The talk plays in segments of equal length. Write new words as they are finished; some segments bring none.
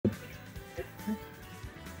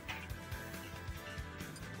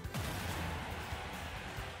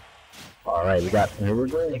All right, here we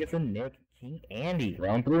go. Nickisanick, King Andy,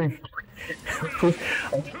 round 3.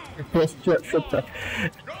 Let's to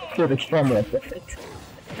the camera.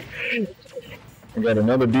 We got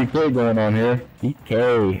another DK going on here.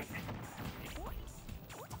 DK.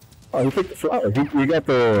 Oh, you picked the flower. You got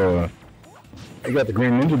the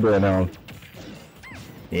green ninja bear now.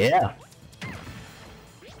 Yeah.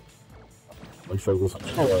 Looks like this.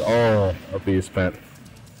 Oh, up you spent.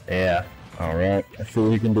 Yeah. All right. Let's see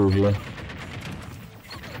what he can do here.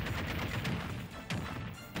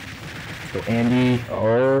 So Andy.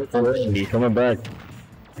 Oh, Andy coming back.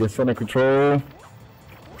 Gets under control.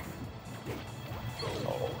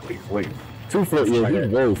 Oh, wait. Too floaty. Yeah, he's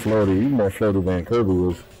very floaty. He's more floaty than Kirby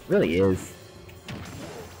was. Really is.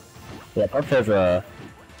 Yeah, Puff has a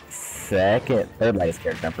third lightest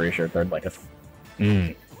character, I'm pretty sure. Third lightest.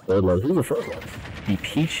 Third lightest. Who's the first one? The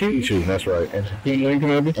Pichu? Pichu, that's right. And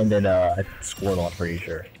then Squirtle, I'm pretty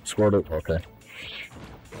sure. Squirtle? Okay.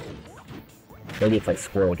 Maybe it's like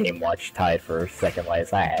Squirtle Game Watch tied for second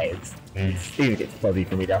lightest. It gets fuzzy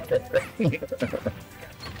for me down there.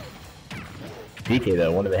 DK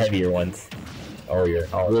though, one of the heavier ones. Oh yeah.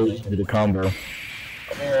 Oh, really into the combo.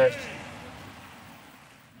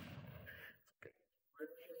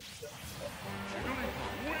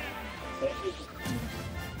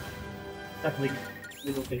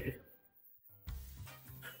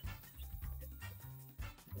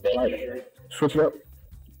 Switch it up.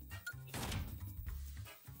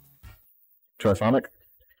 Try Sonic.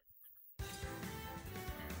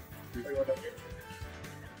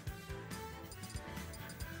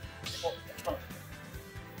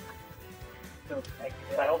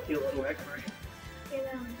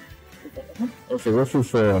 Okay, what's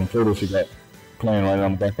this turtle she got playing right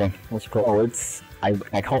on the background? What's it called? Oh,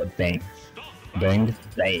 I call it Bang. Banged?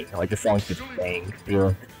 Bang. Like the song's just bang.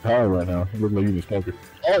 Yeah. Tired right now. It looks like you just smoking.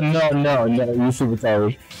 Oh no, you're super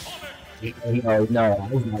tired. No, I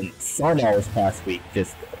was on sauna this past week,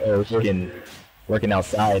 just working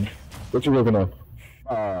outside. What you working on?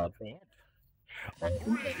 Band.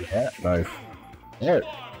 Yeah, nice. Yeah.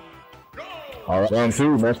 Alright, round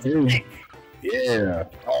 2, match 3. Yeah.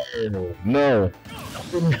 Oh, no.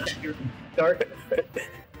 Start.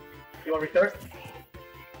 You want to restart?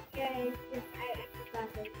 Yeah,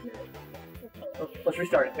 Let's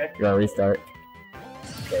restart, okay? You want to restart?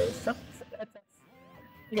 Okay,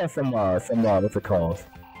 you got some, what's it called?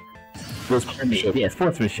 Sportsmanship. Yeah,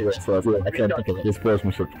 sportsmanship. So I can't think of it.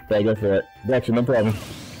 Sportsmanship. Thank you for that. Gotcha, no problem.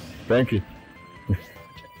 Thank you.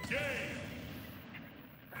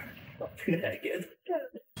 Do that again.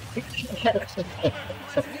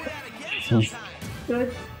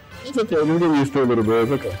 Good. It's okay, we're getting used to it a little bit,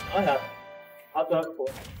 it's okay. I have. I've done it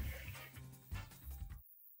before.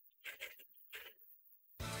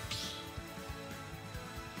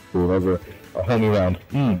 Ooh, that was a homie round.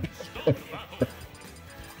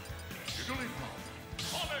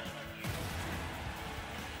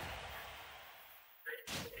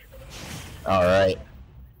 Alright.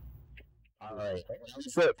 Alright.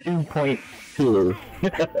 So 2.2.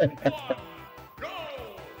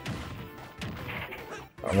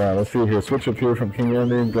 Alright, let's see here. Switch up here from King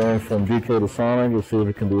Andy, going from DK to Sonic. Let's see if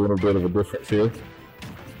we can do a little bit of a difference here.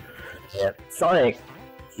 Yeah, Sonic,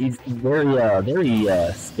 he's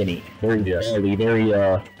very skinny. Very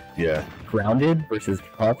grounded versus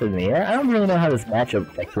Puff in the air. I don't really know how this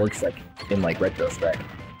matchup works in retrospect.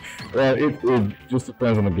 Well, it just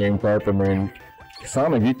depends on the game type. I mean,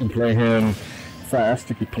 Sonic, you can play him fast,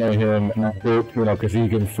 you can play him good, because he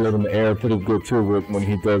can float in the air pretty good too when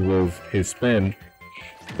he does his spin.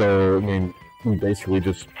 So, I mean, you basically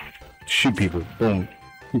just shoot people. Boom.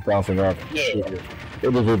 Keep bouncing off. Yeah. It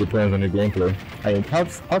just really depends on your gameplay. I mean,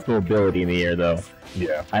 Puff's mobility in the air, though.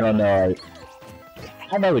 Yeah. I don't know.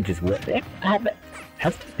 I know it just has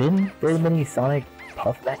there been very many Sonic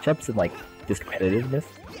Puff matchups in, just competitiveness?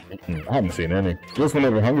 I haven't seen any. Just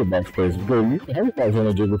whenever Hungrybox plays. Hungrybox on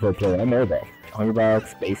a Jigglypuff player, I know that. Hungrybox,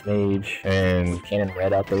 Space Mage, and Cannon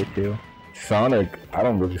Red out there, too. Sonic, I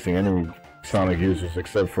don't really see any Sonic users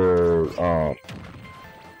except for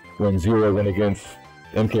when Zero went against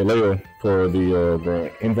MK Leo for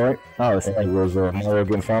the invite. Oh, it was Mario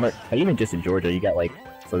against Sonic. But even just in Georgia, you got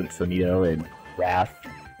Sonito and Wrath.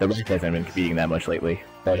 The Wrath hasn't been competing that much lately.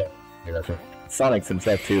 But yeah, that's right. Sonic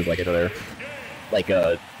himself too is another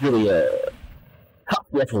really hot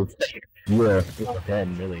reference. Yeah,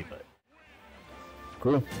 10 really, but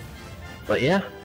cool. But yeah.